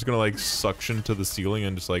thing? It was just gonna like suction to the ceiling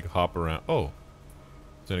and just like hop around. Oh,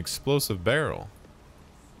 it's an explosive barrel.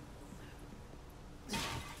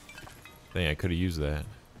 Dang, I could have used that.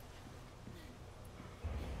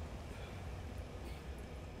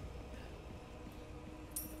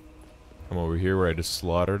 Come over here where I just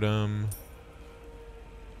slaughtered him.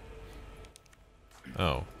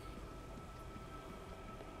 Oh.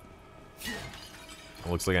 It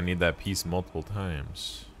looks like I need that piece multiple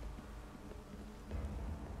times.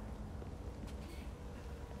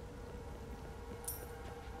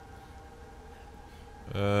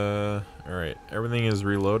 Alright. Everything is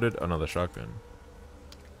reloaded. Oh no, the shotgun.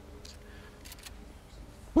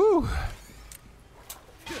 Woo!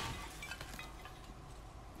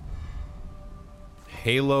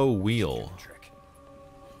 Halo wheel.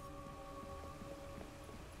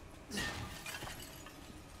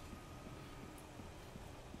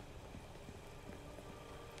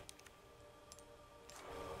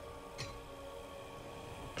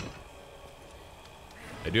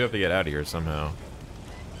 I do have to get out of here somehow.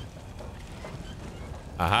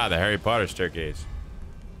 Aha, the Harry Potter staircase.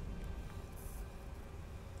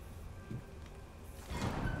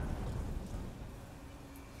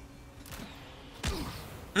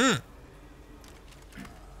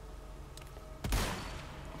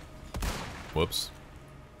 Whoops.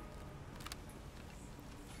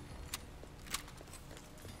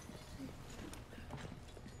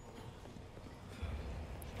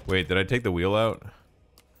 Wait, did I take the wheel out?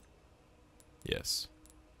 Yes.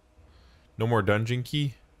 No more dungeon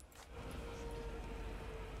key?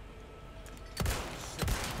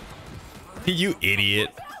 You idiot.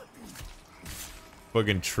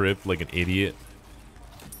 Fucking tripped like an idiot.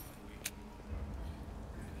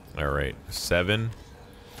 Alright, 7.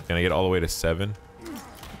 Can I get all the way to 7?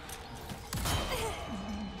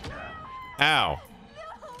 Ow.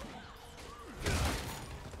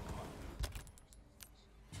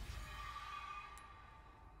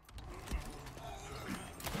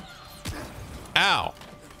 Ow.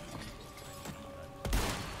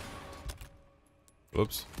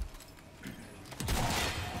 Whoops.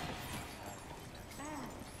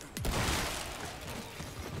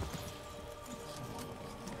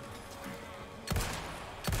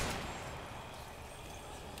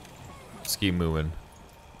 Let's keep moving.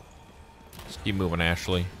 Just keep moving,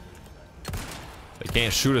 Ashley. They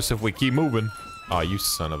can't shoot us if we keep moving. Oh, you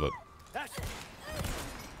son of a...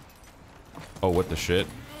 Oh, what the shit?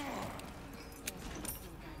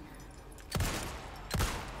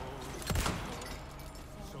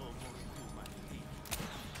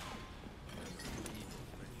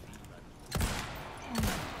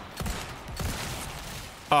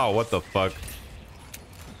 Oh, what the fuck?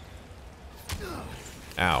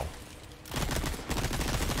 Ow.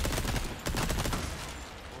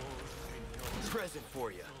 Present for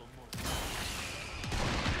you.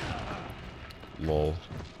 Lol.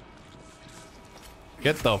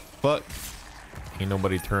 Get the fuck. Ain't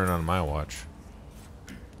nobody turning on my watch.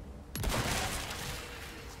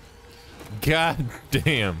 God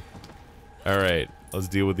damn. Alright, let's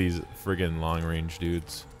deal with these friggin' long range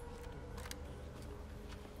dudes.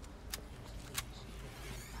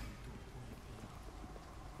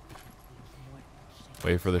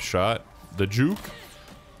 Wait for the shot. The juke.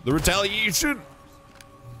 The retaliation.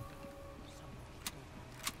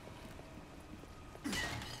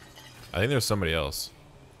 I think there's somebody else.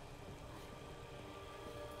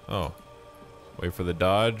 Oh. Wait for the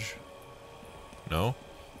dodge. No.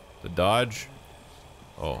 The dodge.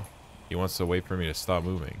 Oh. He wants to wait for me to stop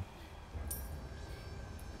moving.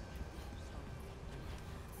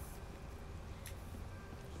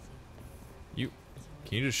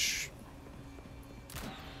 Can you just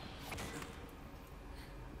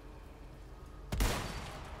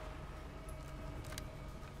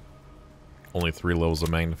only 3 levels of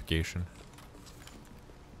magnification.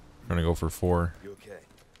 I'm trying to go for 4. You okay?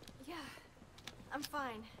 Yeah, I'm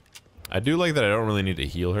fine. I do like that I don't really need to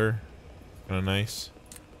heal her. Kind of nice.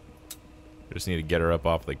 I just need to get her up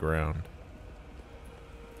off the ground.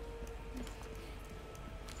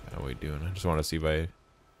 How are we doing? I just want to see if I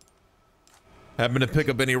happen to pick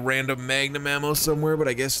up any random magnum ammo somewhere, but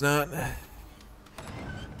I guess not. Alright,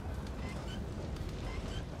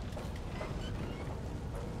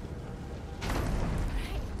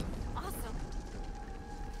 awesome.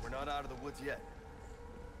 We're not out of the woods yet.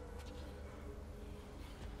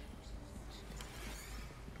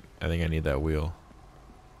 I think I need that wheel.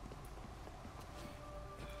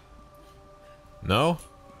 No?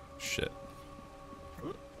 Shit.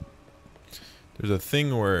 There's a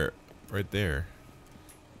thing where... right there.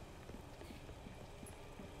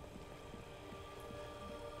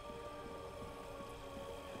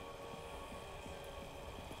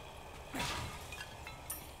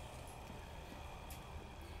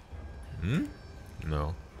 Hmm?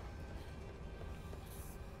 No.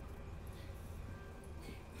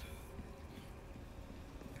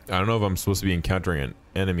 I don't know if I'm supposed to be encountering an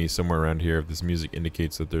enemy somewhere around here, if this music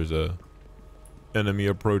indicates that there's a enemy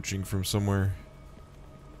approaching from somewhere.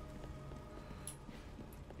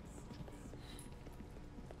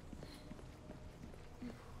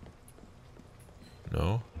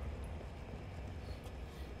 No.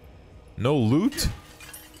 No loot?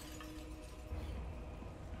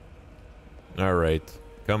 Alright.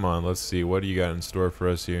 Come on, let's see. What do you got in store for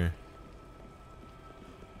us here?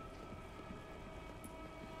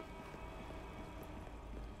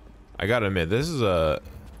 I gotta admit, this is a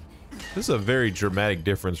very dramatic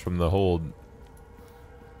difference from the whole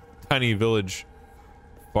tiny village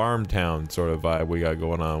farm town sort of vibe we got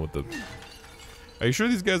going on with the... Are you sure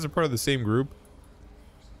these guys are part of the same group?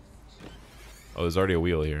 Oh, there's already a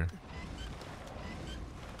wheel here.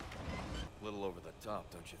 A little over the top,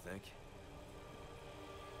 don't you think?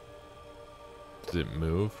 Does it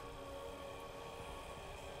move?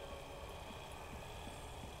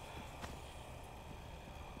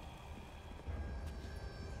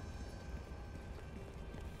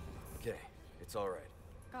 Okay, it's all right.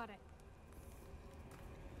 Got it.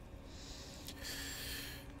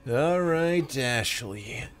 All right,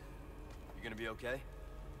 Ashley. You gonna be okay?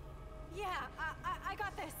 Yeah, I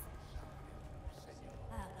got this.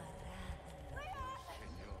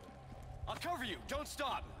 I'll cover you. Don't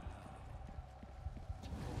stop.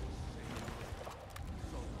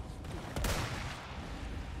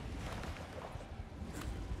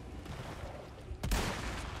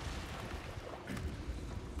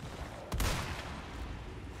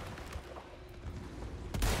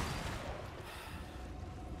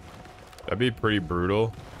 That'd be pretty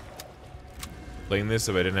brutal. Playing this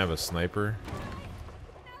if I didn't have a sniper.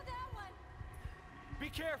 Be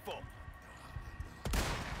careful.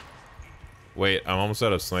 Wait, I'm almost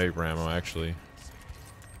out of sniper ammo, actually.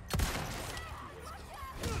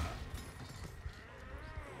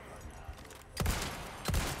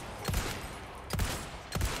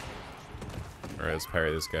 Alright, let's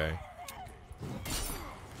parry this guy.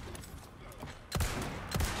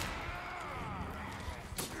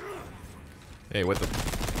 Hey, what the...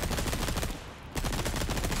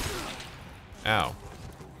 Ow.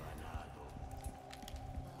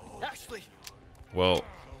 Ashley. Well,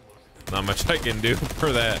 not much I can do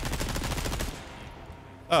for that.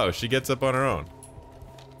 Oh, she gets up on her own.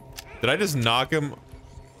 Did I just knock him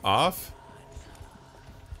off?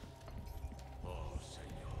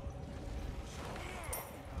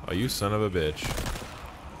 Oh, you son of a bitch.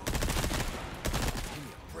 Give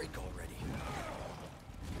me a break already.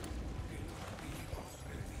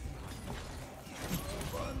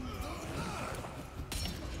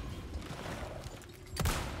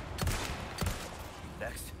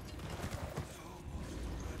 Next.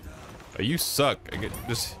 Oh, you suck. I get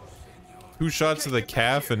just 2 shots to the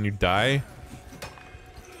calf and you die.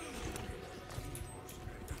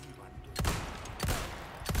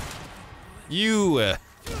 You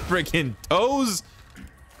freaking toes?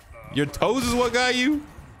 Your toes is what got you?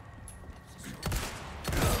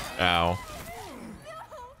 Ow.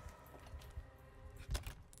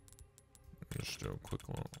 Just do a quick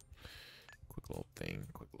little thing.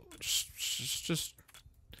 Just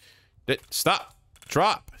stop.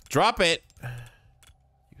 Drop it.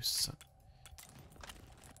 You son.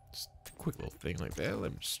 Just a quick little thing like that.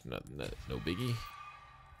 Let me just no biggie.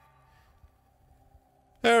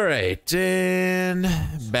 All right, and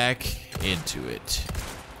back into it.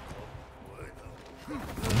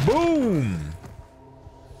 Boom!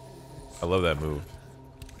 I love that move.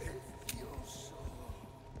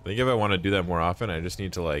 I think if I want to do that more often, I just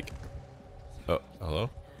need to like... Oh, hello?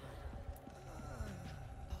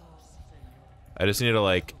 I just need to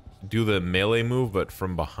like do the melee move, but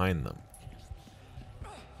from behind them.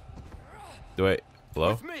 Do I...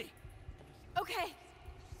 Hello? With me. Okay.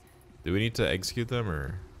 Do we need to execute them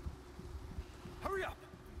or... Hurry up.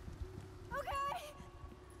 Okay.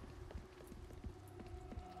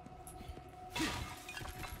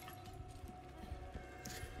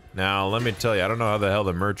 Now, let me tell you, I don't know how the hell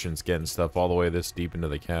the merchant's getting stuff all the way this deep into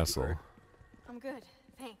the castle. I'm good.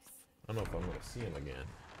 Thanks. I don't know if I'm gonna see him again.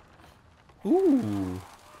 Ooh.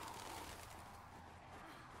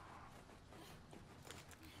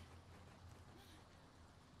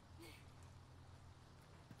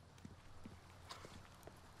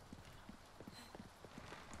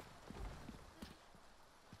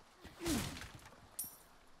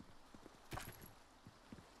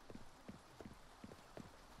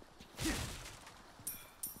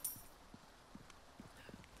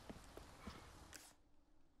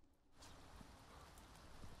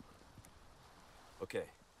 Okay,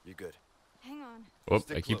 you're good. Hang on. Oh,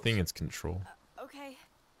 Stick I keep close. thinking it's control. Okay.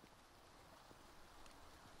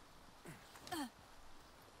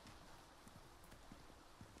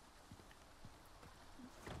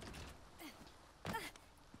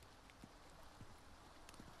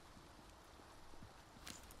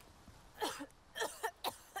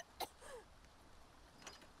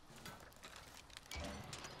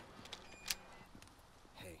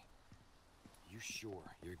 Hey, you sure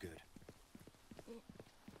you're good?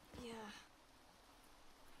 Yeah.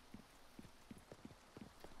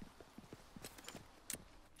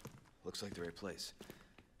 Looks like the right place.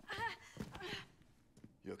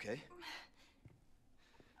 You okay?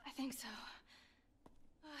 I think so.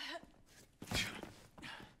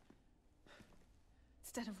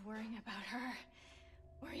 Instead of worrying about her,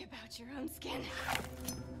 worry about your own skin.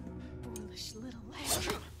 Foolish little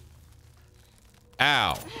lamb.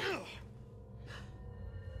 Ow.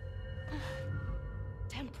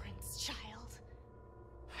 Temperance, child.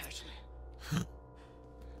 Ashley.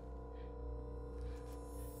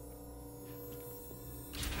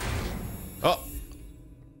 Oh.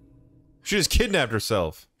 She just kidnapped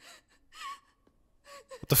herself.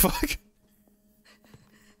 What the fuck?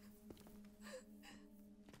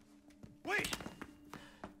 Wait.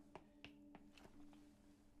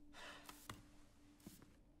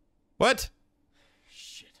 What?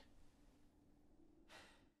 Shit.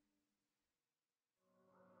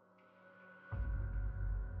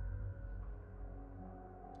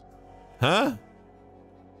 Huh?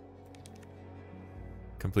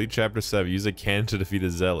 Complete chapter 7. Use a cannon to defeat a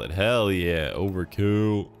zealot. Hell yeah.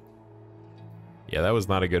 Overkill. Yeah, that was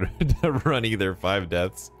not a good run either. 5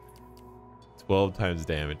 deaths. 12 times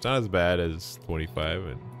damage. Not as bad as 25.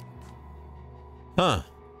 And... Huh.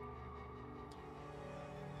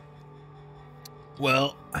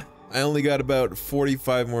 Well, I only got about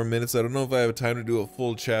 45 more minutes. I don't know if I have time to do a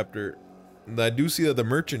full chapter. I do see that the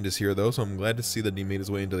merchant is here though, so I'm glad to see that he made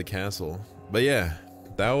his way into the castle. But yeah,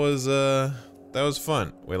 that was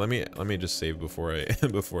fun. Wait, let me just save before I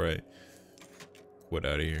before I quit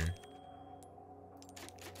out of here.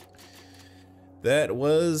 That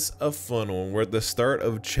was a fun one. We're at the start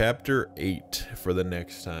of chapter 8 for the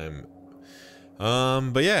next time.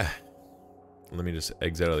 But yeah. Let me just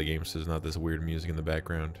exit out of the game so there's not this weird music in the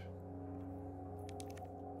background.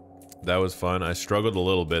 That was fun. I struggled a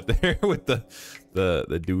little bit there with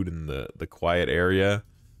the dude in the quiet area.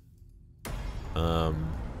 But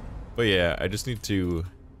yeah, I just need to...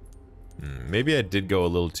 maybe I did go a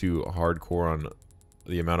little too hardcore on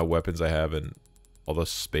the amount of weapons I have and all the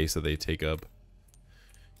space that they take up.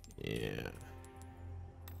 Yeah.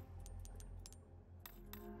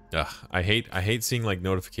 Ugh, I hate seeing like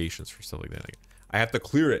notifications for stuff like that. I have to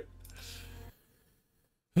clear it.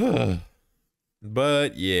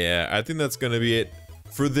 But yeah, I think that's gonna be it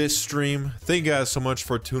for this stream. Thank you guys so much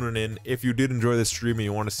for tuning in. If you did enjoy this stream and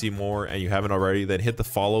you want to see more and you haven't already, then hit the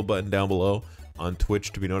follow button down below on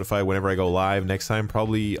Twitch to be notified whenever I go live. Next time,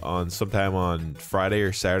 probably on sometime on Friday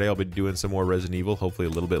or Saturday, I'll be doing some more Resident Evil, hopefully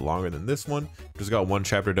a little bit longer than this one. Just got 1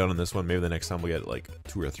 chapter done on this one. Maybe the next time we'll get like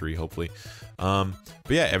 2 or 3, hopefully. But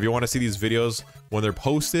yeah, if you want to see these videos when they're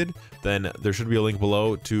posted, then there should be a link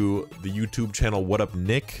below to the YouTube channel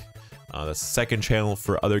WhatUpNick. The second channel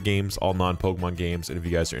for other games, all non-Pokemon games. And if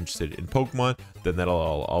you guys are interested in Pokemon, then that'll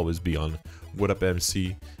always be on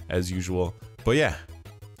WhatUpMC as usual. But yeah,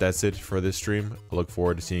 that's it for this stream. I look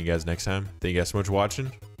forward to seeing you guys next time. Thank you guys so much for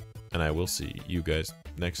watching, and I will see you guys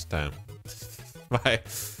next time. Bye.